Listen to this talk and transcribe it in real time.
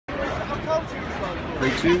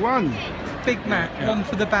3, 2, 1. Big Mac, one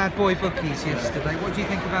for the bad boy bookies yesterday. What do you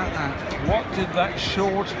think about that? What did that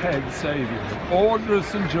short head save you? Order of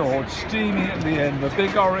St George, steaming at the end, the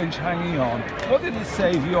big orange hanging on. What did it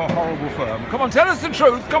save your horrible firm? Come on, tell us the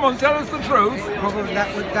truth. Come on, tell us the truth. Probably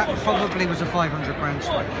that probably was a 500 grand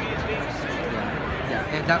swing.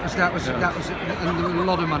 Yeah, that was a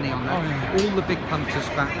lot of money on that. Oh, yeah. All the big punters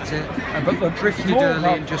backed it. But the drifted early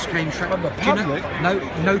and just came straight. But the public,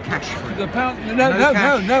 no cash for it. The pound,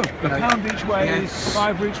 no. The pound each way, Yes.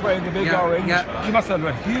 5 each way in the big orange. Yeah. You must have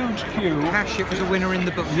a huge queue. Cash, it was a winner in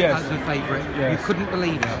the book Yes. as a favourite. Yes. You couldn't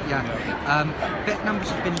believe it. Yeah. Bet numbers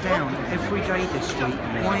have been down every day this week.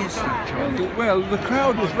 Why is that, John? Well, the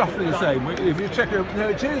crowd is roughly the same. If you check it, there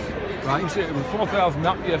it is. Right. You see it was 4,000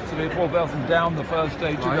 up yesterday, 4,000 down the first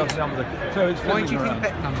day, 2,000 down the so it's Why do you around.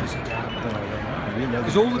 think bet numbers are down? Because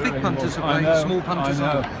Because all the big punters are playing, the small punters I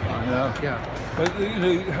aren't. know. Yeah. But you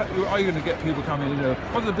know, are you going to get people coming in?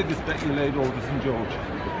 What's the biggest bet you laid order St George?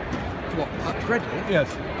 What, credit? Yes.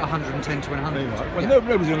 110 to 100. Well, Yeah.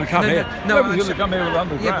 nobody's going to come here. Nobody's going to come here with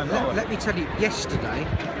 100 Yeah, grand. but let me tell you, yesterday,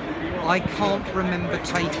 I can't remember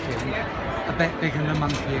taking a bet bigger than a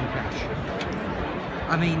monkey in cash.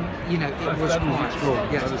 I mean, you know, it was quite.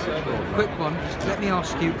 extraordinary. Yes. That is extraordinary. Quick one. Let me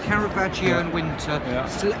ask you, Caravaggio and Winter. Yeah.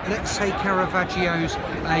 So let's say Caravaggio's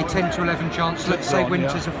a 10 to 11 chance. Let's say on,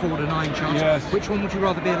 Winter's a 4 to 9 chance. Yes. Which one would you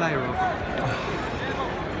rather be a layer of?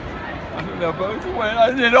 I think they'll both win.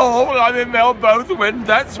 I think they'll both win.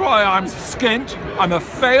 That's why I'm skint. I'm a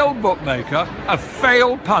failed bookmaker, a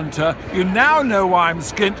failed punter. You now know why I'm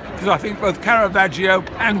skint, because I think both Caravaggio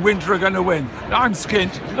and Winter are going to win. I'm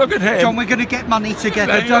skint. Look at him. John, we're going to get money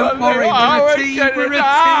together. There you Don't are. worry. Oh, We're a team. get We're a it. team. We're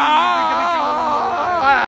going to go